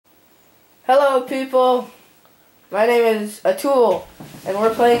Hello people, my name is Atul, and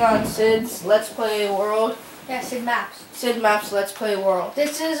we're playing on Sid's Let's Play World. Yeah, Sid Maps. Sid Maps Let's Play World.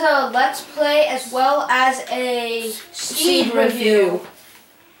 This is a Let's Play as well as a seed review.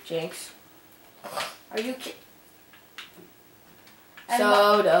 Jinx. Are you kidding?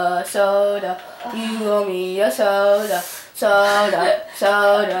 Soda, soda, you owe me a soda. Soda,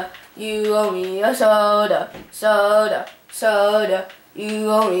 soda, you owe me a soda. Soda, soda,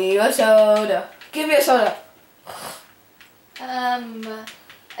 you owe me a soda. Give me a soda.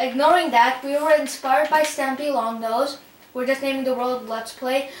 Ignoring that, we were inspired by Stampy Longnose. We're just naming the world Let's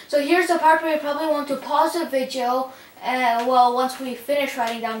Play. So here's the part where you probably want to pause the video, once we finish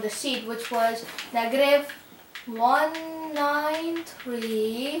writing down the seed, which was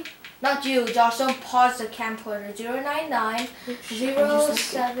 -193. Not you, Josh, don't pause the camcorder.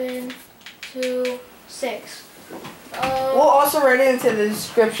 099-0726. We'll also write it into the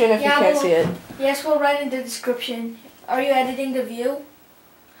description if you can't see it. Yes, we'll write in the description. Are you editing the view?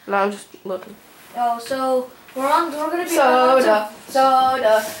 No, I'm just looking. Oh, so we're gonna be soda.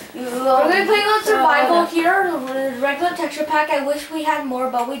 We're gonna be playing on survival here. Regular texture pack. I wish we had more,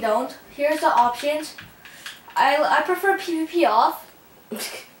 but we don't. Here's the options. I prefer PvP off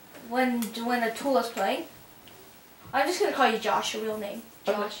when Atul is playing. I'm just gonna call you Josh, your real name.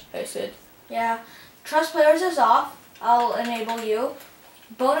 Josh. Hey Sid. Yeah. Trust players is off. I'll enable you.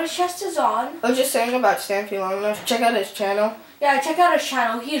 Bonus chest is on. I was just saying about Stampy Longnose. Check out his channel. Yeah, check out his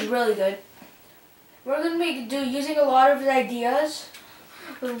channel. He's really good. We're gonna be using a lot of his ideas.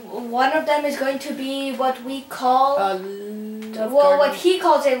 One of them is going to be what we call what he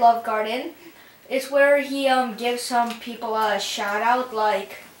calls a love garden. It's where he gives some people a shout out,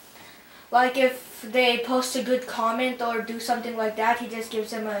 like if they post a good comment or do something like that, he just gives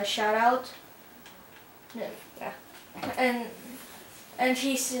them a shout out. Yeah. And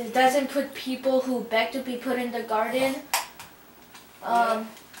he doesn't put people who beg to be put in the garden.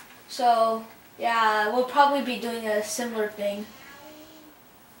 So yeah, we'll probably be doing a similar thing.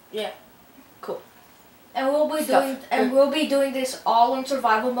 Yeah. Cool. And we'll be doing this all in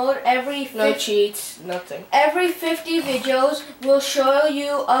survival mode. No cheats, nothing. Every 50 videos will show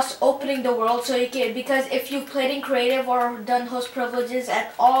you us opening the world, so you can, because if you've played in creative or done host privileges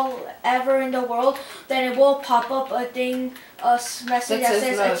at all ever in the world, then it will pop up a thing, a message that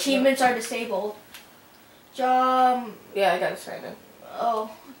says achievements are disabled. Yeah, I gotta sign in.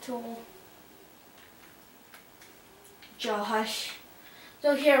 Oh, Tool. Josh.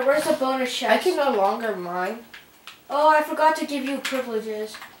 So here, where's the bonus chest? I can no longer mine. Oh, I forgot to give you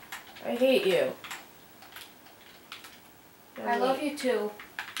privileges. I hate you. I love you too.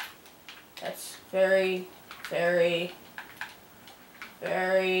 That's very, very,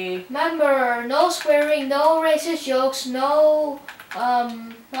 very... Remember, no swearing, no racist jokes, no,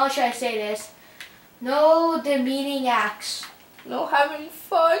 how should I say this? No demeaning acts. No having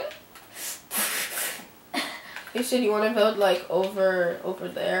fun. You said you want to build like over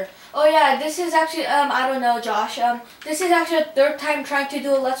there. Oh yeah, this is actually I don't know, Josh. This is actually the third time trying to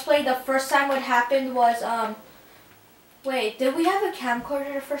do a Let's Play. The first time what happened was wait, did we have a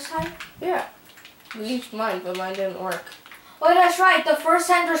camcorder the first time? Yeah. We used mine, but mine didn't work. Oh, that's right. The first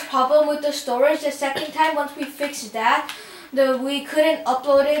time there was problem with the storage. The second time, once we fixed that, we couldn't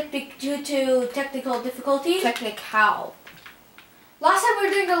upload it due to technical difficulties. Technical. Last time we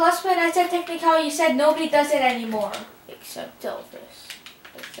were doing the Let's Play and I said technical, you said nobody does it anymore. Except Elvis,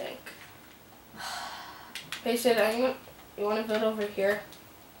 I think. Hey Sid, you want to build over here?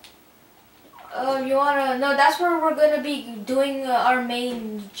 You wanna? No, that's where we're gonna be doing our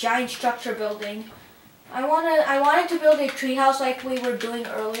main giant structure building. I wanted to build a treehouse like we were doing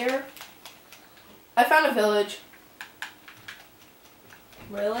earlier. I found a village.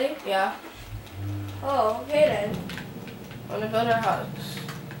 Really? Yeah. Oh, okay then. I want to build our house.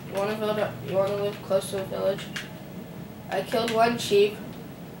 You want to live close to a village? I killed one sheep.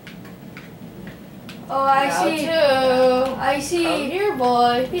 Oh, I see. Two. I see. Come here,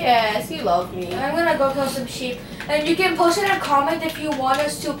 boy. Yes, you love me. I'm gonna go kill some sheep. And you can post in a comment if you want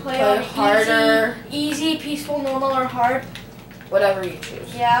us to play on harder, easy, peaceful, normal, or hard. Whatever you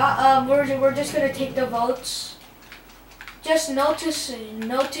choose. Yeah. We're just gonna take the votes. Just note to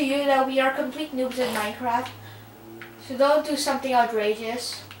you that we are complete noobs in Minecraft. So don't do something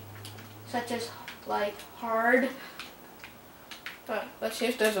outrageous, such as like hard. Let's see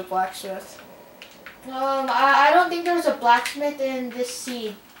if there's a blacksmith. I don't think there's a blacksmith in this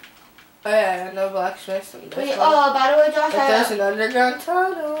seed. Oh yeah, no blacksmith in this one. Oh, by the way, Josh, there's an underground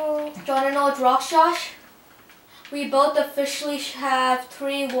tunnel. Do you wanna know what rocks, Josh? We both officially have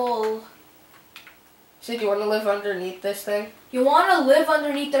 3 wool. So do you want to live underneath this thing? You want to live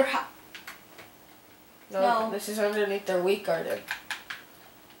underneath their house. No. This is underneath their wheat garden.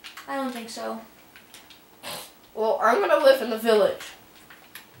 I don't think so. Well, I'm gonna live in the village.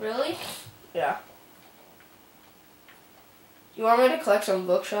 Really? Yeah. You want me to collect some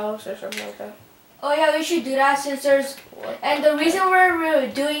bookshelves or something like that? Oh yeah, we should do that since there's... What? And the reason we're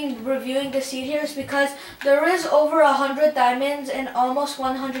reviewing the seed here is because there is over 100 diamonds and almost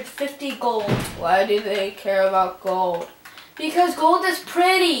 150 gold. Why do they care about gold? Because gold is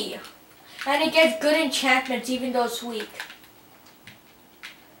pretty. And it gets good enchantments even though it's weak.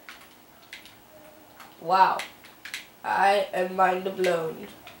 Wow. I am mind blown.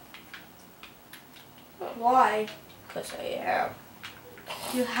 Why? Because I am.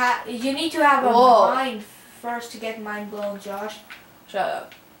 You need to have a mind first to get mind blown, Josh. Shut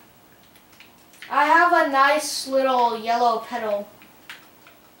up. I have a nice little yellow petal.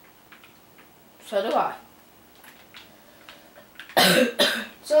 So do I.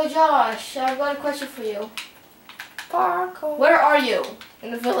 So Josh, I've got a question for you. Parkour. Where are you?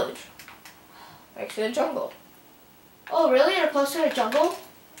 In the village. Next to the jungle. Oh really? You're close to the jungle?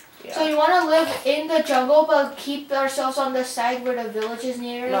 Yeah. So you want to live in the jungle but keep ourselves on the side where the village is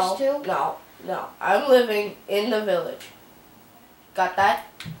nearest to? No. I'm living in the village. Got that?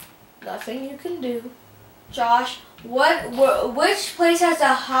 Nothing you can do. Josh, which place has the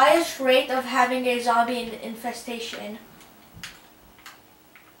highest rate of having a zombie infestation?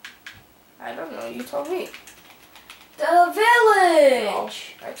 I don't know. You told me. The village!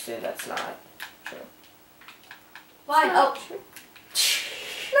 No, actually, that's not true. Why? Not Oh. true.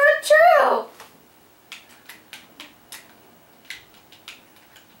 Not true!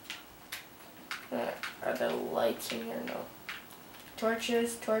 Are there lights in here? No.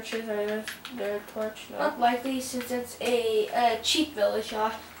 Torches, are there a torch? No. Not likely since it's a cheap village,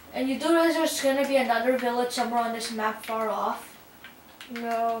 Josh. And you do realize there's going to be another village somewhere on this map far off?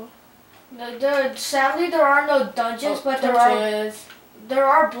 No. Sadly, there are no dungeons, but there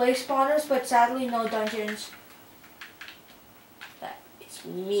are blaze spawners, but sadly no dungeons. That is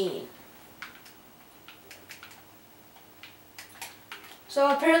mean. So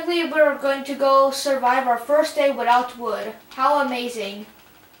apparently we're going to go survive our first day without wood. How amazing.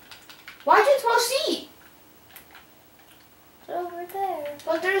 Why'd you throw seed? It's over there.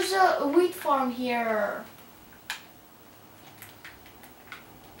 But there's a wheat farm here.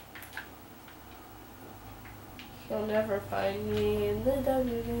 You'll never find me in the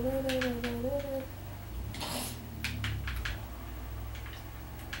dungeon.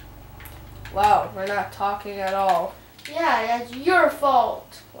 Wow, we're not talking at all. Yeah, that's your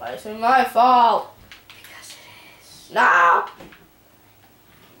fault. Why is it my fault? Because it is. No!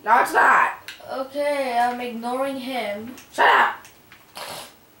 No, it's not! Okay, I'm ignoring him. Shut up!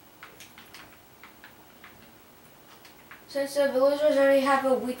 Since the villagers already have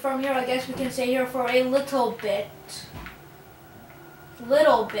a wheat farm here, I guess we can stay here for a little bit.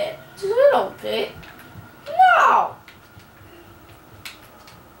 Little bit. Little bit? No!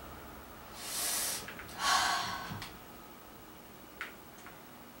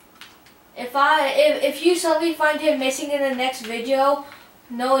 If you suddenly find him missing in the next video,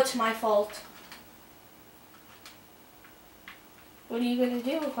 no, it's my fault. What are you gonna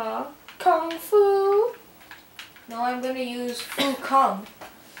do, huh? Kung Fu? No, I'm gonna use Fu Kung.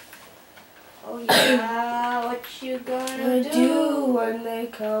 Oh yeah, what you gonna do when they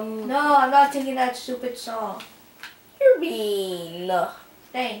come? No, I'm not singing that stupid song. You're mean.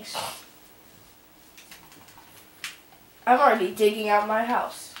 Thanks. I'm already digging out my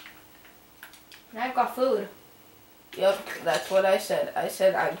house. And I've got food. Yep, that's what I said. I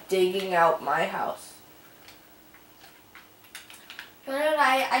said I'm digging out my house. Why don't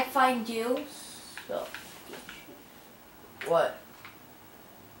I find you? So, what?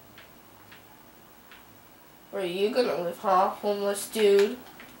 Where are you gonna live, huh, homeless dude?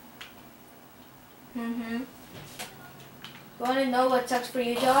 Mm-hmm. You wanna know what sucks for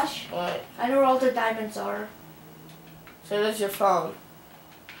you, Josh? What? I know where all the diamonds are. So does your phone.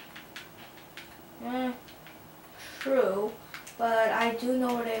 True, but I do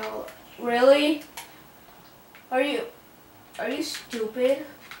know where they all. Really? Are you stupid?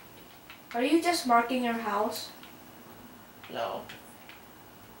 Are you just marking your house? No.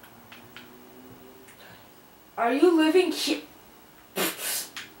 Are you living here?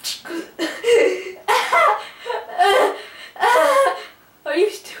 Are you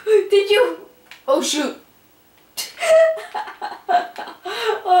stupid? Did you? Oh shoot!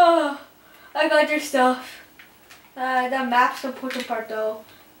 Oh, I got your stuff. The map's the important part though.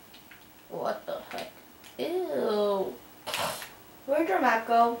 What the heck? Ew. Where'd your map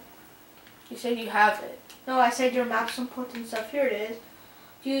go? You said you have it. No, I said your map's important stuff. Here it is.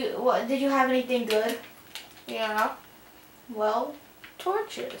 Did you have anything good? Yeah. Well,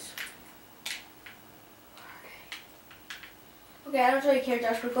 Torches. okay, I don't really care,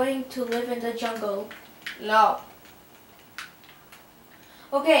 Josh. We're going to live in the jungle. No.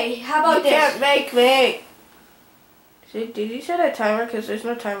 Okay, how about You this? can't make me. Did you set a timer? Because there's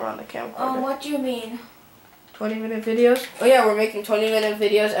no timer on the camcorder. What do you mean? 20-minute videos? Oh yeah, we're making 20-minute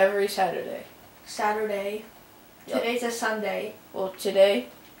videos every Saturday. Saturday. Yep. Today's a Sunday. Well, today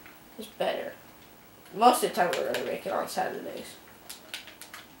is better. Most of the time we're going to make it on Saturdays.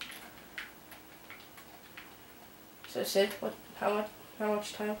 So Sid, how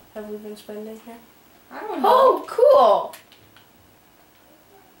much time have we been spending here? I don't know. Oh, cool!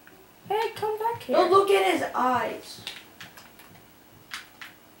 Hey, come back here. Oh, look at his eyes.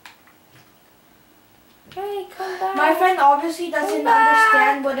 Hey, come back. My friend obviously doesn't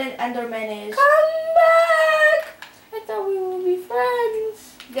understand what an Enderman is. Come back! I thought we would be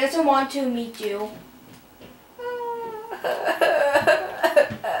friends. Doesn't want to meet you.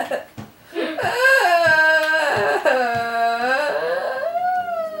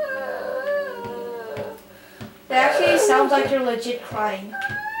 That actually sounds like you're legit crying.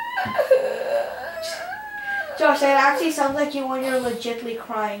 Josh, that actually sounds like you when you're legitly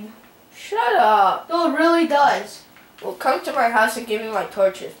crying. Shut up. No, it really does. Well, come to my house and give me my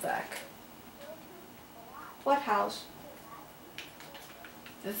torches back. What house?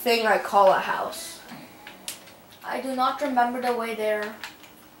 The thing I call a house. I do not remember the way there.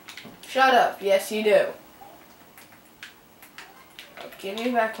 Shut up. Yes, you do. Give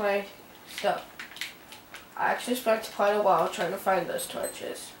me back my stuff. I actually spent quite a while trying to find those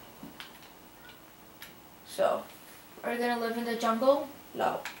torches. So, Are you gonna live in the jungle?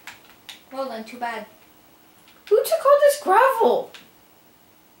 no. Well then, too bad. Who took all this gravel?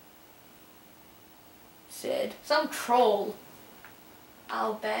 Sid. Some troll.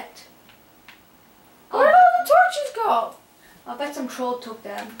 I'll bet. Where did all the torches go? I'll bet some troll took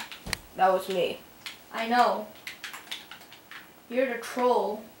them. That was me. I know. You're the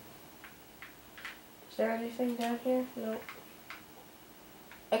troll. Is there anything down here? Nope.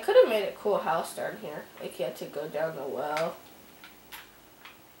 I could have made a cool house down here. Like you had to go down the well.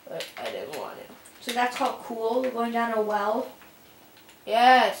 But I didn't want it. So that's called cool, going down a well.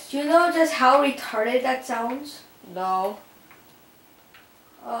 Yes. Do you know just how retarded that sounds? No.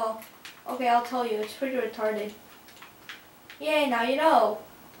 Oh, okay, I'll tell you. It's pretty retarded. Yay, now you know.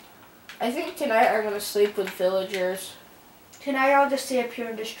 I think tonight I'm going to sleep with villagers. Tonight I'll just stay up here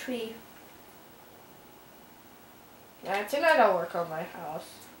in this tree. Yeah, tonight I'll work on my house.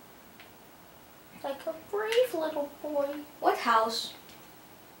 Like a brave little boy. What house?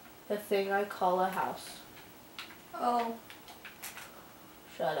 The thing I call a house. Oh,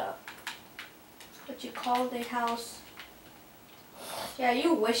 Shut up. what you called a house. Yeah,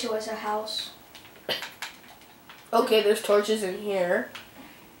 you wish it was a house. Okay, there's torches in here.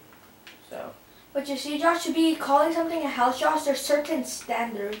 So. But you see, Josh, to be calling something a house, Josh, there's certain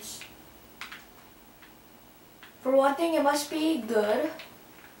standards. For one thing, it must be good.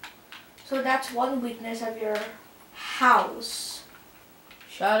 So that's one weakness of your house.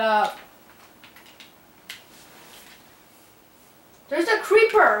 Shut up. There's a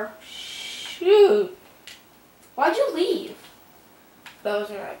creeper. Shoot. Why'd you leave? That was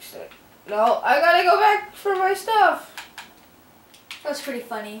an accident. No, I gotta go back for my stuff. That was pretty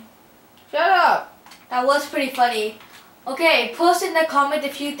funny. Shut up. That was pretty funny. Okay, post in the comment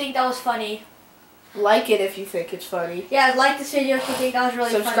if you think that was funny. Like it if you think it's funny. Yeah, like this video if you think that was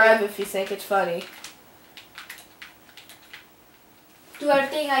really Subscribe funny. if you think it's funny. Do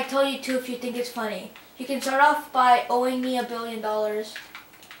everything I tell you to if you think it's funny. You can start off by owing me $1 billion.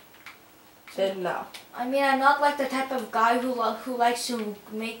 Said no. I mean, I'm not like the type of guy who likes to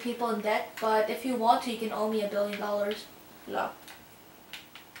make people in debt, but if you want to, you can owe me $1 billion. No.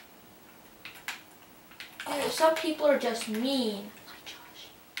 Dude, some people are just mean. Like Josh.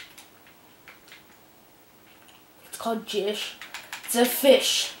 It's called Jish. It's a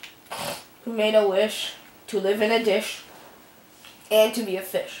fish who made a wish to live in a dish and to be a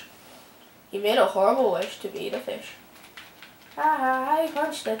fish. He made a horrible wish to be a fish. Ah, I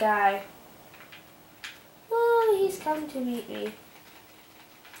punched the guy. Oh, he's come to meet me.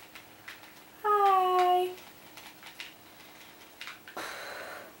 Hi.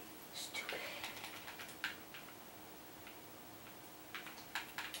 Stupid.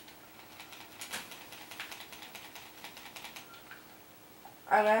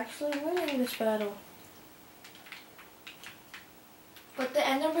 I'm actually winning this battle. But the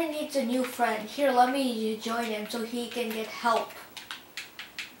Enderman needs a new friend. Here, let me join him so he can get help.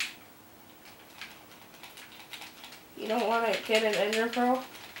 You don't want to get an ender pearl?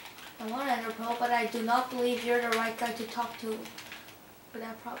 I want to ender pearl, but I do not believe you're the right guy to talk to with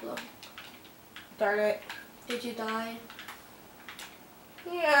that problem. Darn it. Did you die?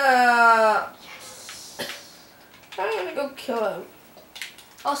 Yeah. Yes. I'm gonna go kill him.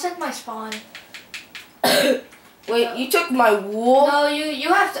 I'll set my spawn. Wait, you took my wool? No,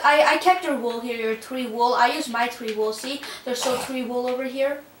 you have to. I kept your wool here, your 3 wool. I used my 3 wool. See, there's still 3 wool over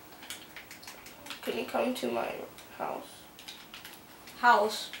here. Can you come to my house?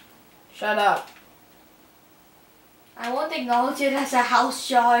 House. Shut up. I won't acknowledge it as a house,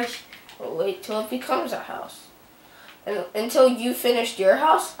 Josh. Well, wait till it becomes a house. And until you finished your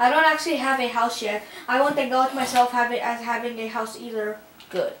house? I don't actually have a house yet. I won't acknowledge myself as having a house either.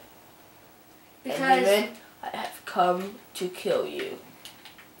 Good. Because Enderman, I have come to kill you.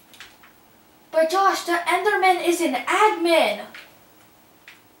 But Josh, the Enderman is an admin.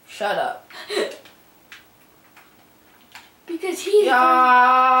 Shut up. Because he's Yeah.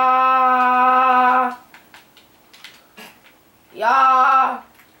 Yeah.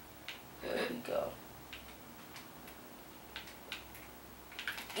 There we go.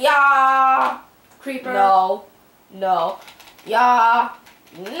 Yeah. creeper. No. No. Yeah.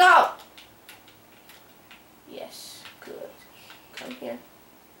 No. Yes. Good. Come here.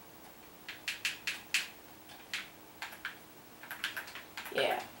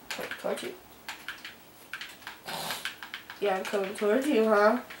 Yeah. Come towards you. Yeah, I'm coming towards you,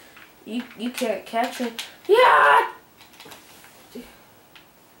 huh? You can't catch me. Yeah.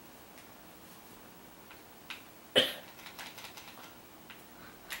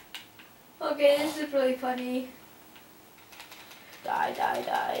 Okay, this is really funny. Die, die,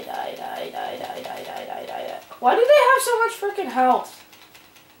 die, die, die, die, die, die, die, die, die. Why do they have so much freaking health?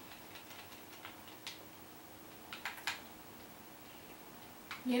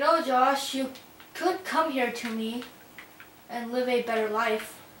 You know, Josh, you could come here to me and live a better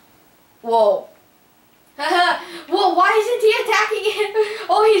life. Whoa. Well, why isn't he attacking him?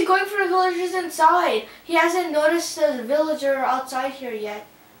 Oh, he's going for the villagers inside. He hasn't noticed the villager outside here yet.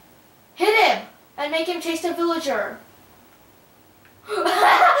 Hit him and make him chase the villager. Dude,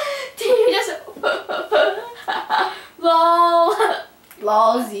 he just... LOL.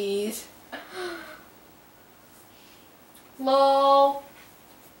 Lolsies. LOL.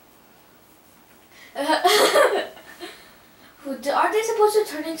 Aren't they supposed to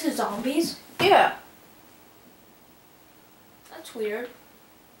turn into zombies? Yeah. That's weird.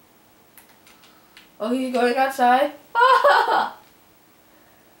 Oh, he's going outside?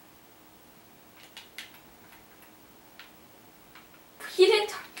 He didn't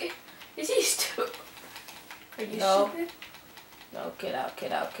target. Is he stupid? Are you No. stupid? No, get out,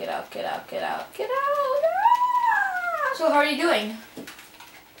 get out, get out, get out, get out, get out. Ah! So how are you doing?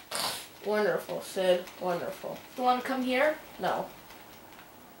 Wonderful, Sid. Wonderful. You want to come here? No.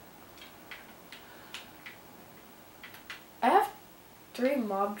 I have 3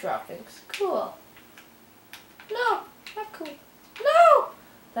 mob droppings. Cool. No, not cool. No!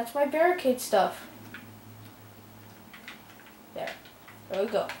 That's my barricade stuff. There. There we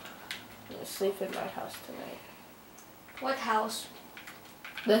go. I'm gonna sleep in my house tonight. What house?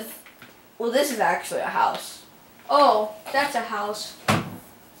 Well, this is actually a house. Oh, that's a house.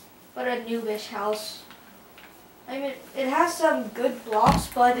 But a noobish house. I mean, it has some good blocks,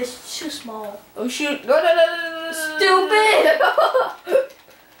 but it's too small. Oh shoot! No, no, no, no, no, no, Stupid!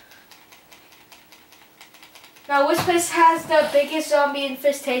 Now, which place has the biggest zombie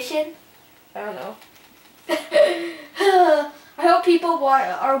infestation? I don't know. I hope people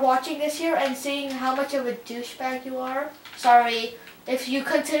are watching this here and seeing how much of a douchebag you are. Sorry. If you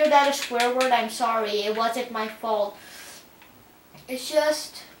consider that a swear word, I'm sorry. It wasn't my fault. It's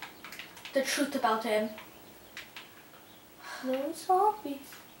just the truth about him. No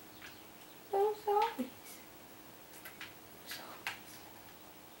zombies. No zombies.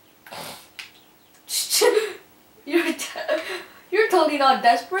 You're totally not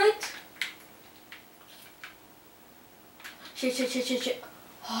desperate. Shit.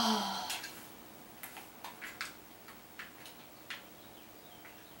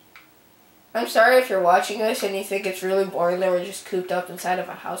 I'm sorry if you're watching this and you think it's really boring that we're just cooped up inside of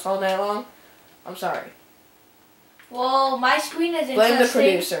a house all night long. I'm sorry. Well, my screen is interesting. Blame the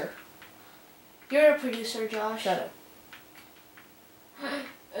producer. You're a producer, Josh. Shut up.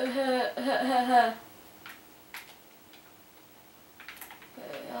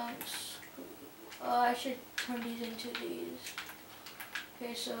 I should turn these into these.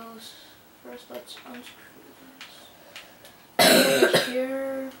 Okay, so first let's unscrew this.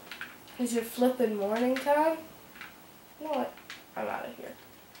 Here. Is it flipping morning time? You know what? I'm out of here.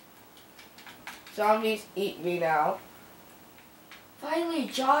 Zombies eat me now. Finally,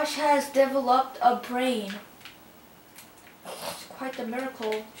 Josh has developed a brain. It's quite a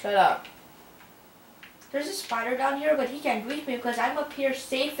miracle. Shut up. There's a spider down here, but he can't reach me because I'm up here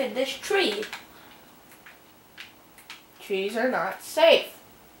safe in this tree. Trees are not safe.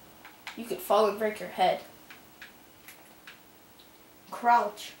 You could fall and break your head.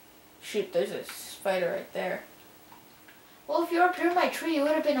 Crouch. Shoot, there's a spider right there. Well, if you're up here in my tree, you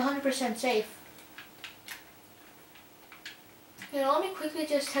would have been 100% safe. You know, let me quickly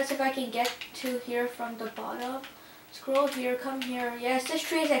just test if I can get to here from the bottom. Scroll here, come here. Yes, this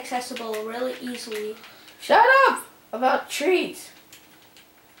tree is accessible really easily. Shut up about trees.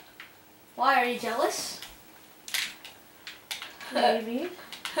 Why, are you jealous? Maybe.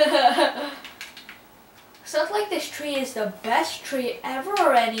 It's not like this tree is the best tree ever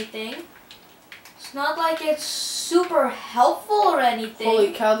or anything. It's not like it's super helpful or anything.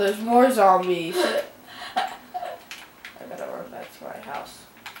 Holy cow, there's more zombies. I gotta run back to my house.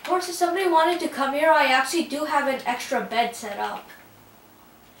 Of course, if somebody wanted to come here, I actually do have an extra bed set up.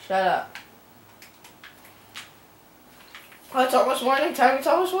 Shut up. Oh, it's almost morning time. It's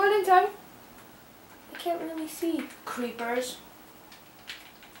almost morning time. I can't really see. Creepers.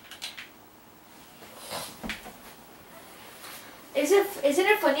 Isn't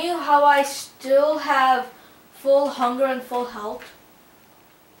it funny how I still have full hunger and full health?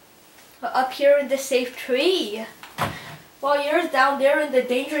 But up here in the safe tree. While you're down there in the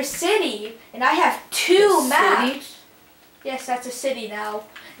dangerous city. And I have two maps. City? Yes, that's a city now.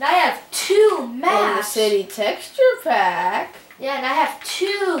 And I have two maps. Oh, the city texture pack. Yeah, and I have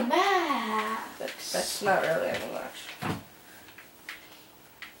two maps. That's not really any much.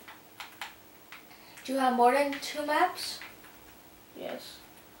 Do you have more than two maps? Yes.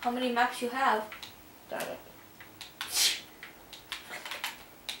 How many maps you have? Darn it.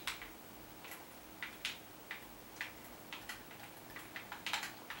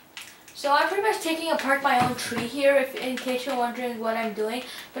 So I'm pretty much taking apart my own tree here, if in case you're wondering what I'm doing.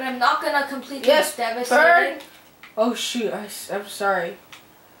 But I'm not gonna completely devastate it. Oh shoot! I'm sorry.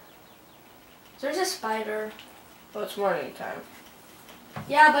 There's a spider. Well, it's morning time.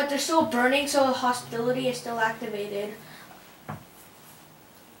 Yeah, but they're still burning, so hostility is still activated.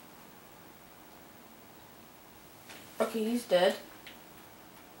 Okay, he's dead.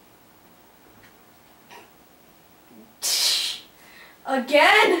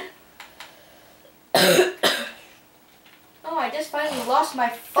 Again? Oh, I just finally lost my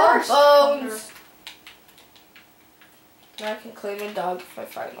first bones. Now I can claim a dog if I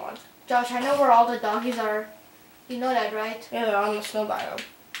find one. Josh, I know where all the doggies are. You know that, right? Yeah, they're on the snow biome.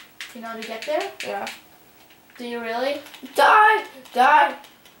 You know how to get there? Yeah. Do you really? Die! Die!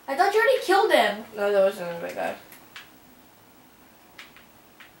 I thought you already killed him. No, there wasn't another guy.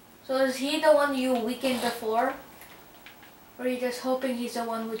 So is he the one you weakened before? Or are you just hoping he's the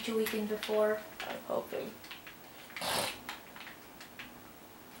one which you weakened before? I'm hoping.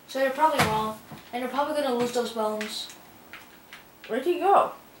 So you're probably wrong. And you're probably going to lose those bones. Where'd he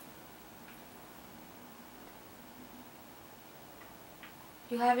go?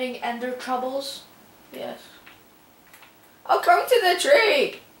 You having ender troubles? Yes. I'll come to the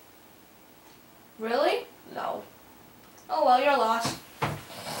tree! Really? No. Oh well, you're lost.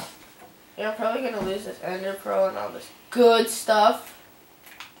 Yeah, I'm probably gonna lose this Ender Pearl and all this good stuff.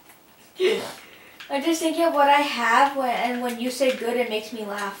 I'm just thinking of what I have, and when you say good, it makes me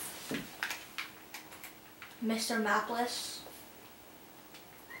laugh. Mr. Mapless.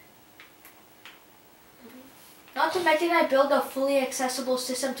 Not to mention I built a fully accessible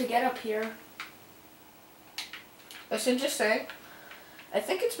system to get up here. Listen, just saying. I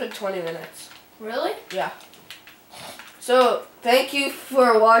think it's been 20 minutes. Really? Yeah. So, thank you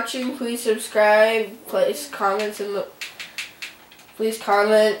for watching. Please subscribe. Please comment please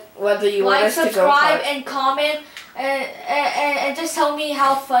comment whether you want us to go. Like, subscribe, and comment, and just tell me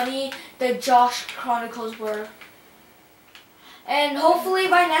how funny the Josh Chronicles were. And hopefully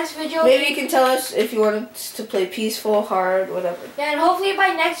by next video... Maybe you can tell us if you want us to play peaceful, hard, whatever. Yeah, and hopefully by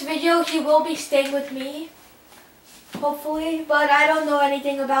next video he will be staying with me. Hopefully. But I don't know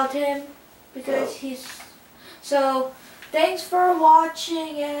anything about him. Because he's... So, thanks for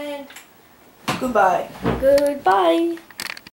watching and... Goodbye. Goodbye.